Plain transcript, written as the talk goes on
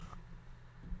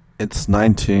It's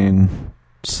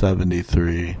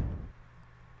 1973,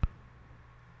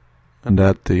 and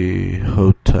at the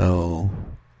Hotel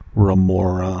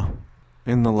Remora,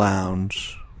 in the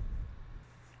lounge,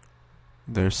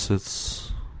 there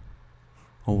sits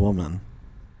a woman,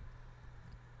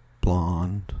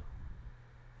 blonde,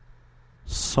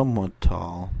 somewhat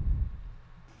tall,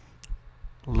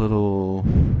 a little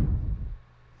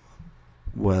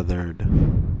weathered,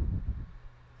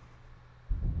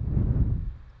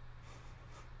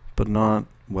 but not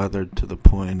weathered to the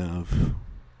point of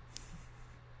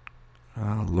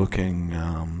looking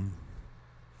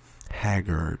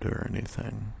haggard or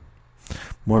anything.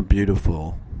 More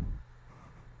beautiful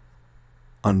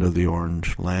under the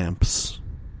orange lamps.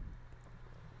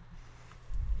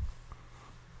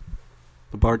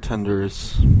 The bartender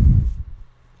is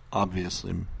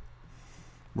obviously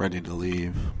ready to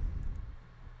leave,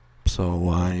 so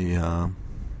I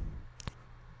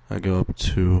go up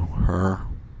to her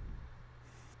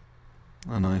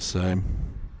and I say,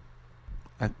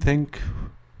 I think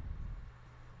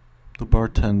the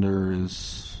bartender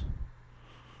is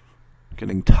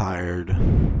getting tired.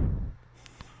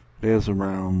 It is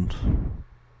around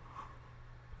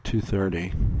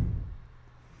 2:30.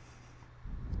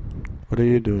 What are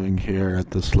you doing here at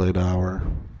this late hour?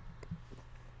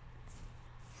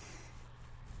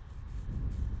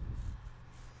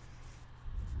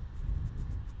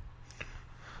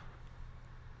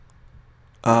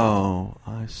 Oh,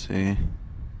 I see.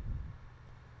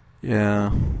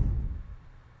 Yeah.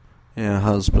 Yeah,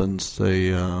 husbands, they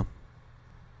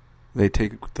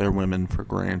take their women for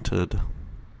granted.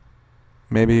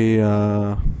 Maybe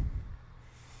you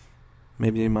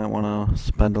might want to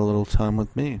spend a little time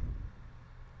with me.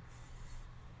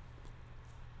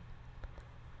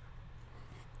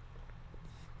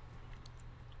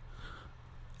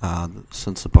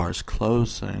 Since the bar's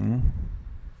closing,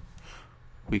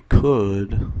 we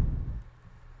could.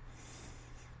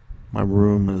 My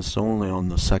room is only on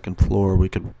the second floor. We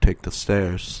could take the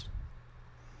stairs.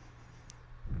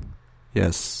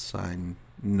 Yes, I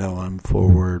know I'm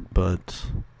forward, but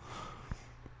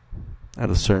at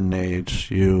a certain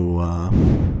age, you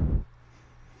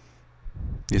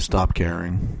stop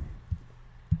caring.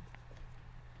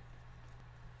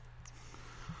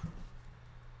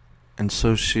 And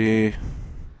so she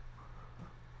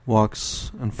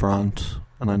walks in front,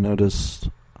 and I noticed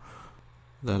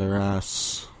that her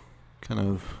ass kind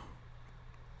of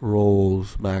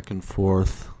rolls back and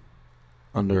forth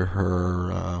under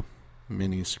her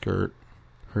mini skirt.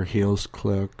 Her heels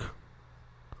click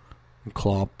and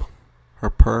clop. Her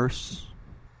purse,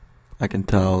 I can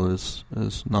tell, is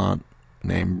not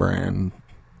name brand.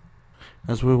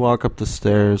 As we walk up the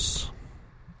stairs,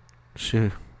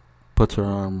 she puts her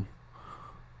arm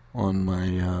on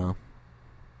my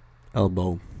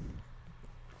elbow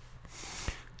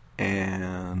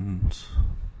and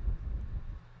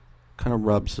kind of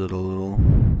rubs it a little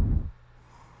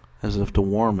as if to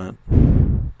warm it.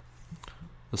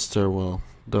 The stairwell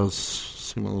does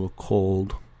seem a little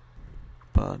cold,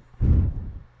 but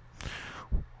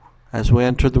as we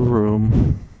enter the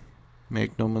room,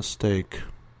 make no mistake,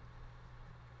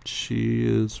 she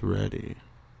is ready.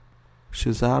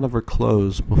 She's out of her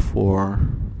clothes before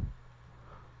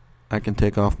I can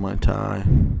take off my tie.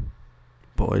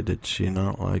 Boy, did she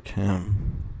not like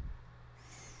him.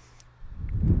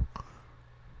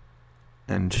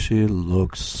 And she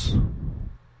looks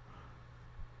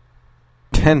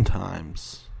 10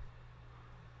 times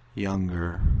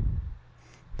younger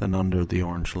than under the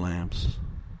orange lamps.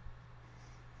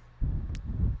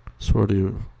 Sort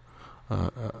of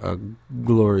a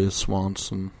Gloria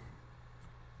Swanson,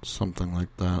 something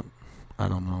like that. I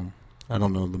don't know. I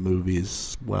don't know the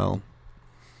movies well.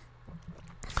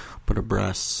 But her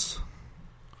breasts,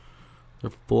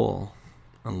 they're full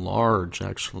and large,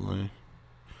 actually.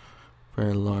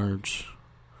 Very large.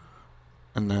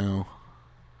 And now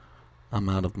I'm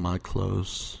out of my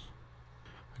clothes.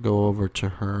 I go over to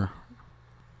her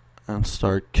and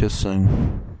start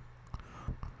kissing.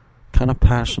 Kind of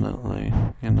passionately,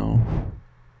 kind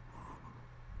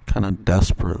of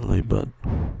desperately, but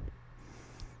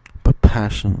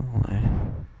passionately.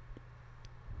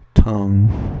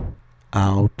 Tongue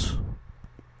out,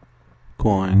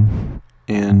 going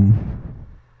in,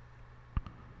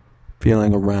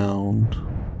 feeling around.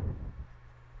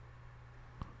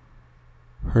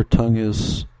 Her tongue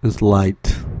is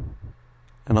light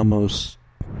and almost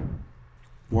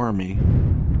wormy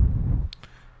in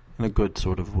a good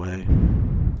sort of way.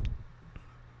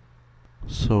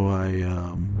 So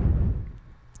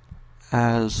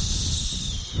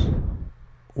as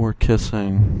we're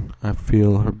kissing, I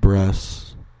feel her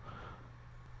breasts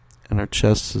and her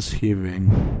chest is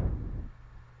heaving.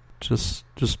 Just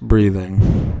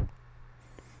breathing.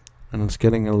 And it's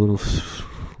getting a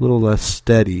little less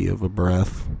steady of a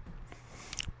breath,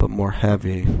 but more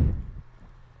heavy.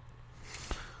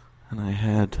 And I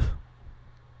head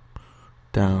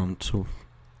down to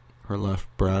her left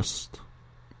breast,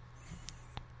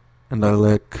 and I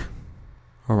lick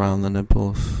around the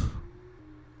nipples,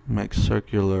 make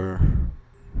circular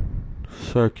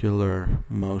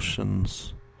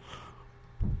motions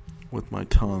with my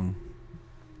tongue.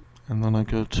 And then I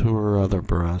go to her other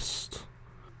breast,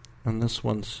 and this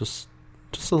one's just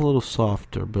a little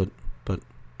softer, but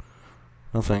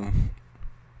nothing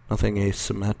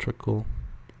asymmetrical.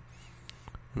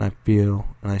 And I feel,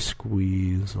 and I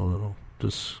squeeze a little,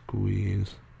 just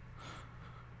squeeze.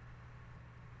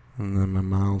 And then my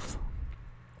mouth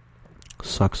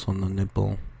sucks on the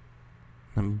nipple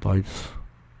and bites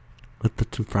with the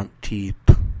two front teeth.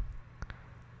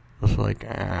 It's like,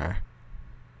 ah.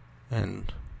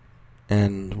 And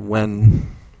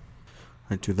when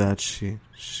I do that, she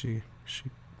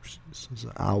says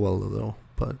ow a little,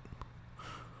 but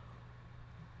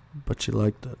she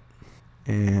liked it.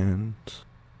 And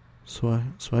so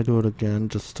I do it again,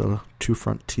 just two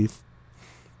front teeth,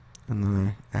 and then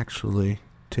I actually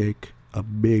take a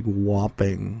big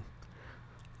whopping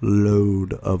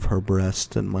load of her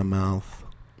breast in my mouth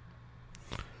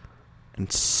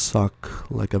and suck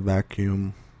like a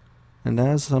vacuum. And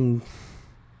as I'm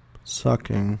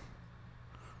sucking,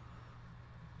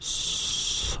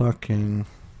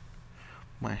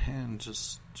 my hand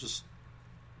just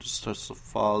starts to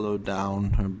follow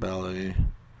down her belly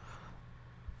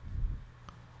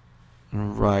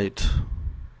and right.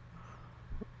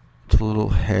 It's a little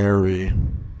hairy.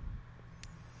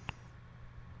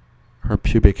 Her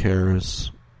pubic hair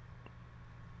is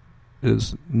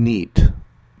neat,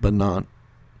 but not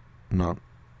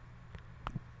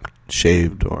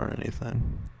shaved or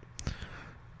anything.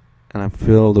 And I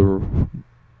feel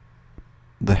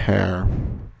the hair,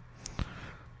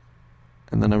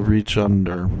 and then I reach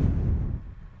under,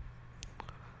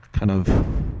 kind of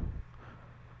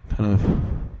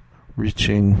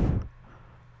reaching,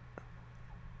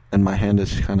 and my hand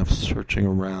is kind of searching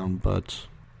around, but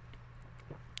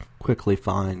quickly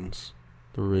finds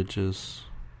the ridges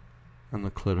and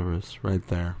the clitoris right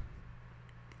there.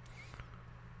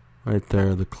 Right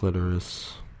there, the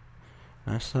clitoris.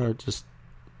 And I start just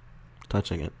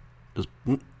touching it. Just,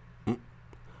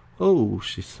 oh,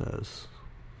 she says.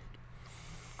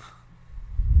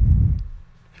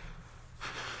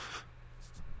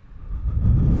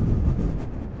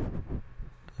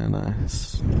 And I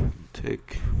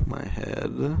take my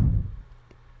head,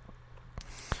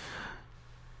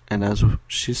 and as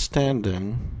she's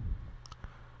standing,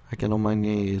 I get on my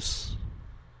knees,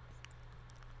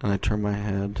 and I turn my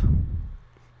head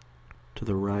to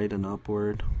the right and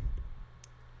upward,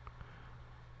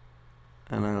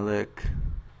 and I lick,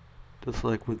 just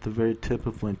like with the very tip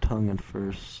of my tongue at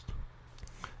first,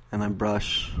 and I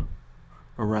brush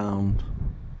around,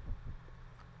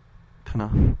 kind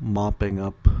of mopping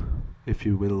up, if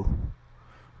you will.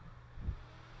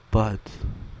 But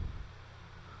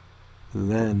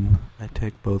then I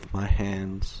take both my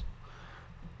hands,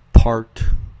 part,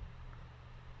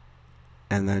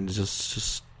 and then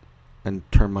just and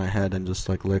turn my head and just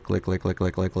like lick.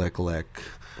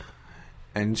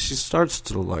 And she starts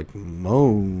to like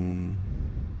moan.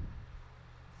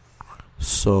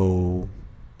 So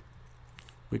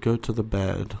we go to the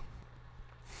bed,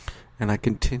 and I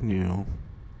continue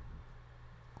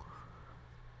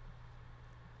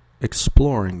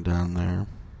exploring down there.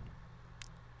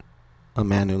 A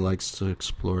man who likes to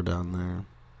explore down there.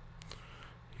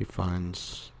 He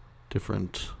finds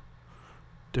different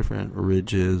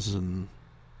ridges, and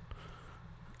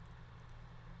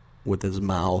with his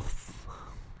mouth,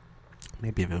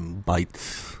 maybe even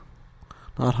bites.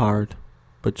 Not hard,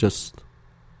 but just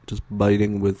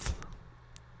biting with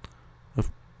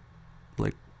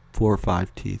like 4 or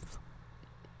 5 teeth.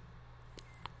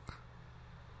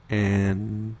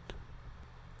 And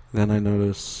then I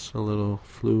notice a little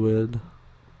fluid.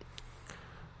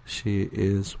 She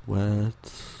is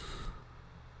wet.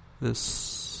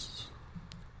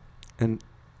 And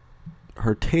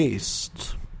her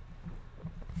taste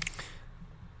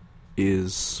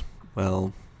is,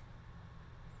 well,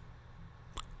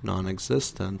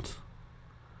 non-existent.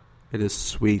 It is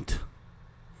sweet.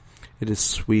 It is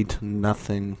sweet,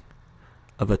 nothing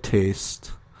of a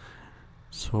taste.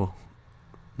 So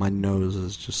my nose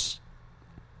is just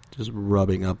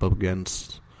rubbing up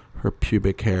against her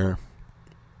pubic hair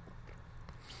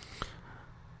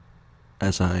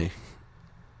as I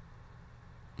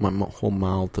whole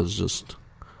mouth is just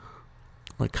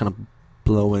like kind of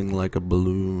blowing like a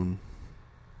balloon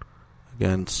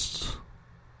against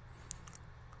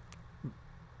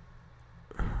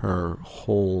her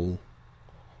whole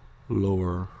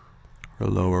her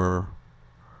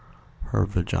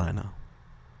vagina.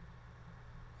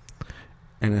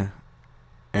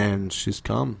 And she's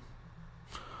come.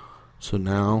 So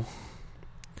now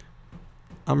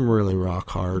I'm really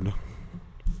rock hard.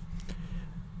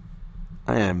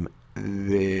 I am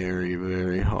very,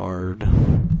 very hard.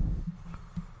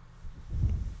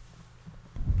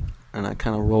 And I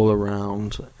kind of roll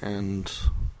around, and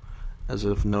as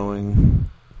if knowing,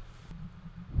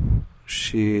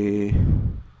 she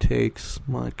takes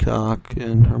my cock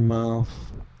in her mouth,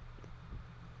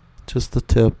 just the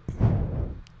tip,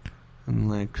 and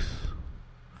like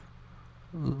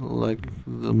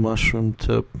the mushroom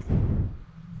tip,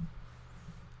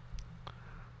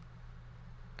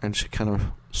 and she kind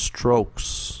of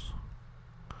strokes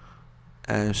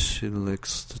as she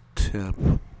licks the tip.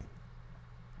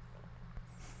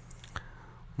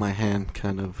 My hand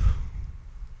kind of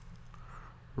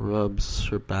rubs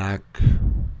her back,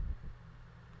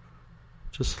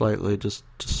 just slightly, just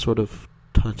sort of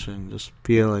touching, just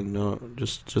feeling,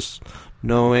 just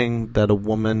knowing that a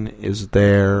woman is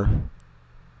there,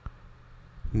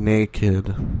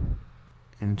 naked,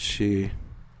 and she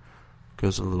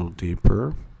goes a little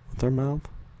deeper with her mouth,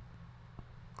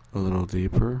 a little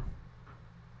deeper,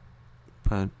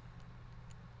 but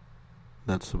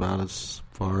that's about as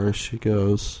far as she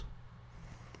goes,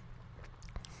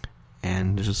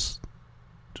 and just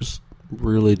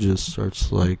really just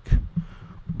starts like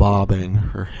bobbing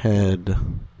her head,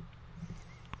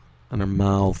 and her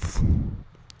mouth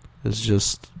is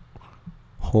just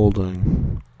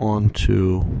holding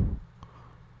onto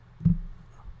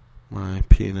my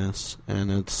penis,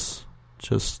 and it's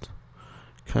just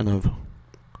kind of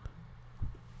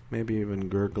maybe even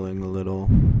gurgling a little.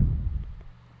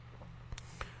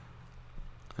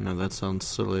 I know that sounds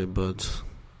silly, but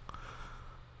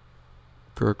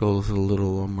gurgles a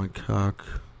little on my cock,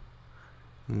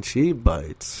 and she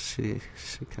bites. She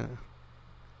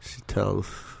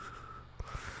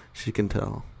can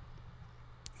tell,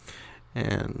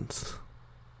 and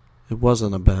it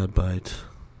wasn't a bad bite.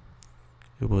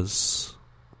 It's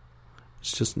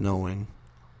just knowing,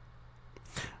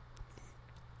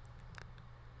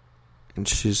 and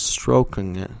she's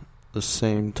stroking it. The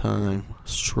same time,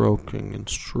 stroking, and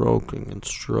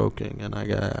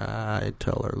I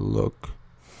tell her, look,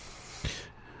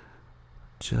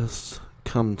 just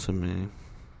come to me.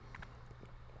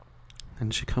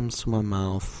 And she comes to my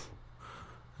mouth,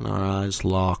 and our eyes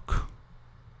lock.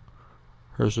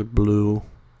 Hers are blue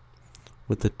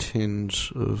with a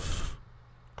tinge of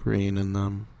green in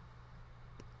them,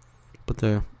 but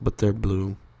they're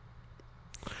blue.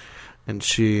 And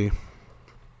she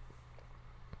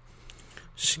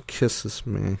kisses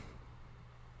me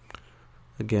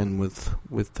again with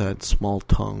that small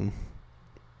tongue.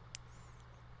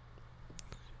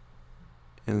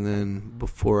 And then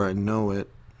before I know it,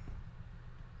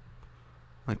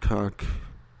 my cock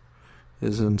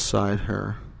is inside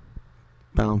her,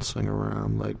 bouncing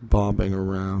around, like bobbing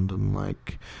around, and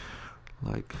like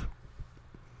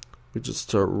we just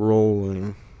start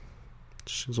rolling.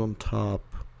 She's on top,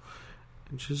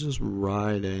 and she's just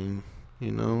riding,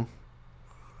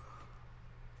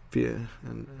 Yeah,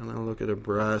 and I look at her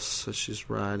breasts as she's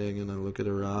riding, and I look at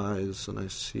her eyes, and I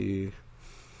see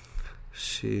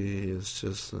she is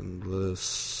just in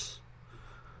bliss,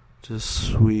 just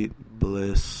sweet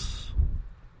bliss,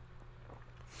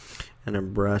 and her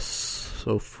breasts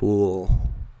so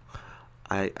full.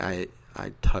 I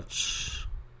touch,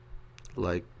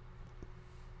 like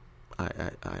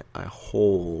I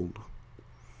hold,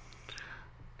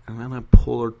 and then I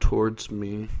pull her towards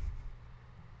me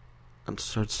and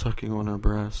start sucking on her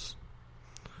breasts,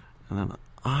 and then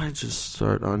I just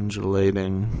start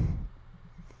undulating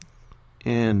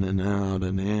in and out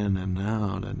and in and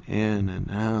out and in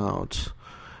and out,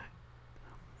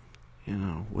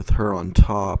 with her on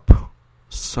top,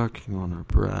 sucking on her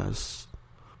breasts.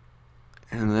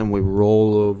 And then we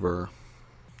roll over,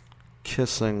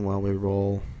 kissing while we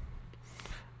roll,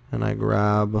 and I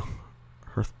grab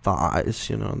her thighs,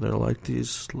 they're like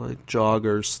these like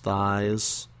joggers'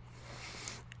 thighs,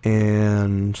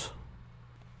 and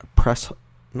I press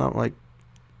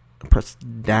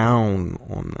down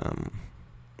on them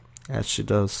as she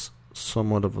does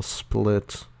somewhat of a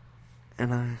split,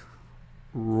 and I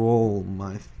roll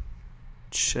my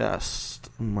chest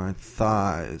and my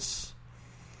thighs,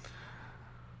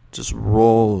 just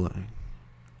rolling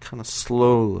kind of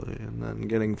slowly, and then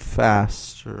getting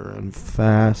faster and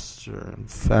faster and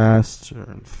faster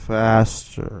and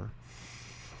faster.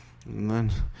 And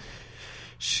then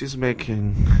she's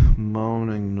making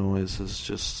moaning noises,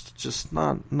 just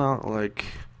not like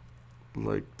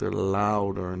they're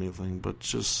loud or anything, but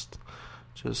just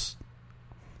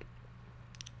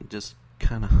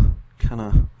kind of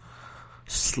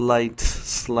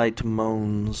slight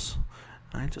moans.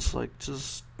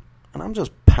 And I'm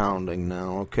just pounding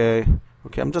now, okay?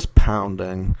 Okay, I'm just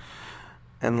pounding.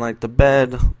 And like the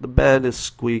bed is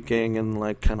squeaking and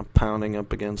like kind of pounding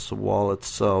up against the wall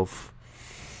itself.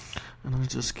 And I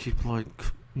just keep like,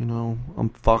 I'm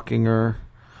fucking her,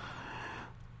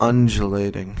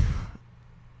 undulating.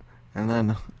 And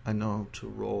then I know to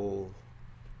roll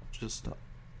just to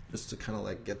kind of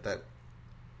like get that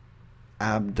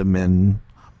abdomen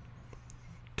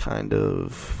kind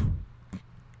of.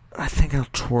 I think I'll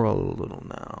twirl a little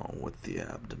now with the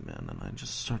abdomen, and I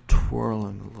just start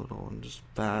twirling a little and just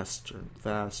faster and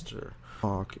faster.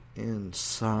 Walk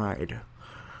inside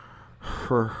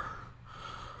her.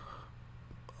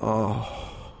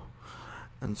 Oh.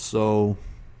 And so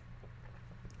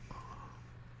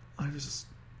I just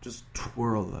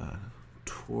twirl that.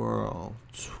 Twirl.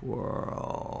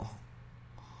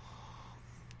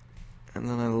 And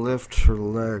then I lift her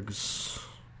legs.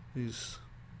 These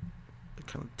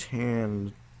kind of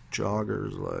tan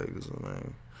jogger's legs, and I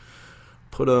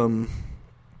put them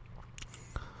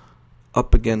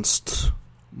up against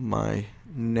my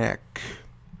neck,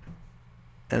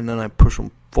 and then I push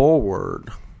them forward,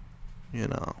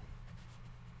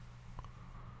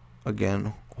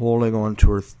 again holding on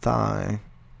to her thigh.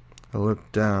 I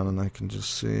look down and I can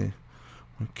just see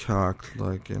my cock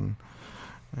like in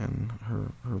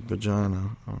her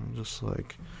vagina. I'm just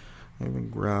like, I even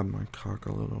grab my cock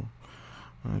a little.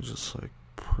 I just like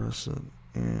press it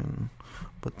in,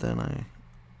 but then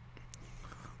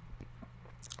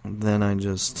I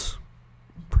just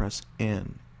press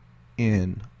in,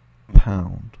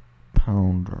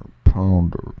 pounder,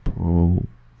 pull,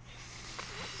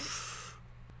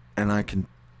 and I can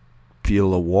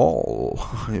feel a wall,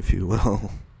 if you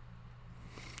will,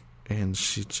 and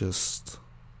she just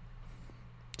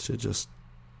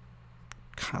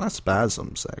kind of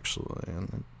spasms actually,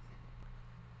 and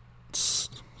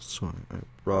so I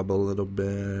rub a little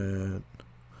bit,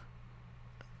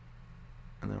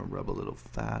 and then I rub a little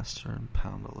faster and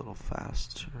pound a little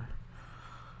faster,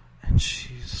 and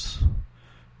she's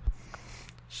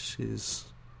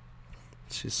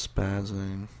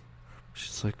spazzing.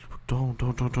 She's like, don't.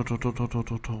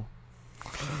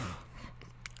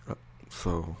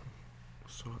 So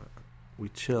we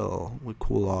chill, we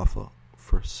cool off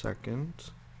for a second.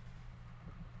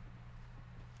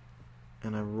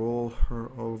 And I roll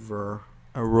her over.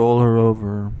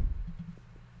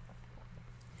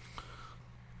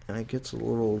 And it gets a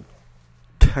little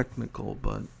technical,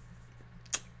 but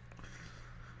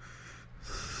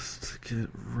to get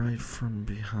right from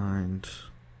behind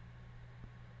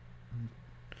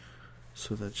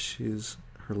so that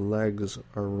her legs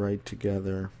are right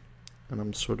together, and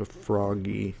I'm sort of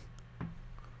froggy.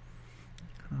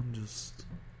 I'm just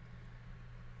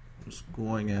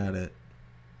going at it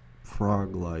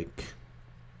frog-like.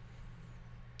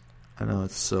 I know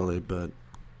it's silly, but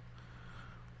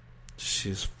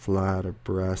she's flat, her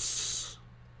breasts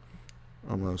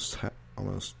almost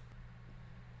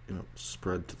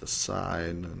spread to the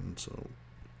side, and so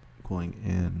going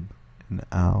in and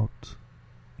out,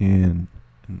 and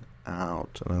I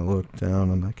look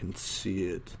down and I can see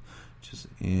it just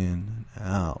in and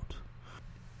out.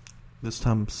 This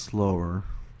time slower.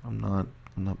 I'm not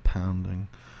pounding.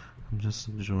 I'm just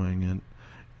enjoying it.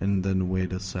 And then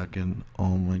wait a second.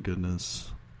 Oh my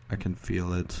goodness. I can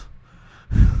feel it.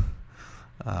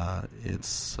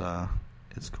 It's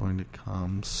going to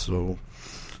come. So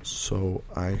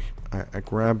I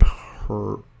grab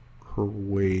her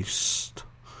waist,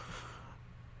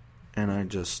 and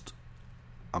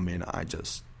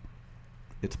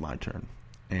it's my turn,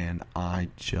 and I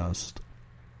just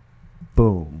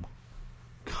boom,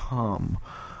 come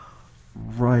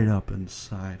right up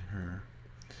inside her,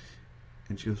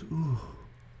 and she goes, ooh,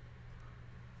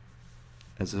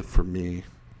 as if for me,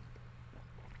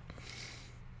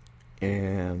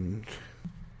 and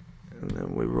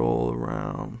then we roll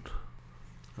around.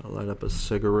 I light up a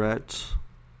cigarette,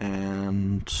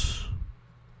 and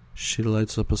she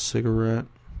lights up a cigarette.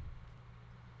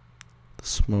 The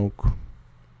smoke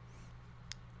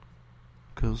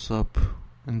goes up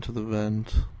into the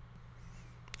vent,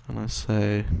 and I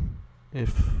say,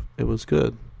 if it was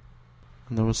good.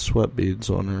 And there was sweat beads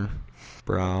on her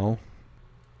brow,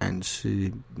 and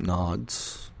she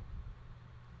nods,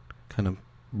 kind of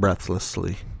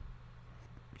breathlessly.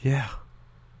 Yeah.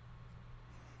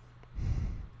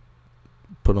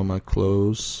 Put on my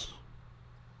clothes.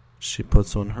 She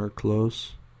puts on her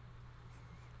clothes.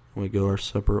 We go our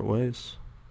separate ways.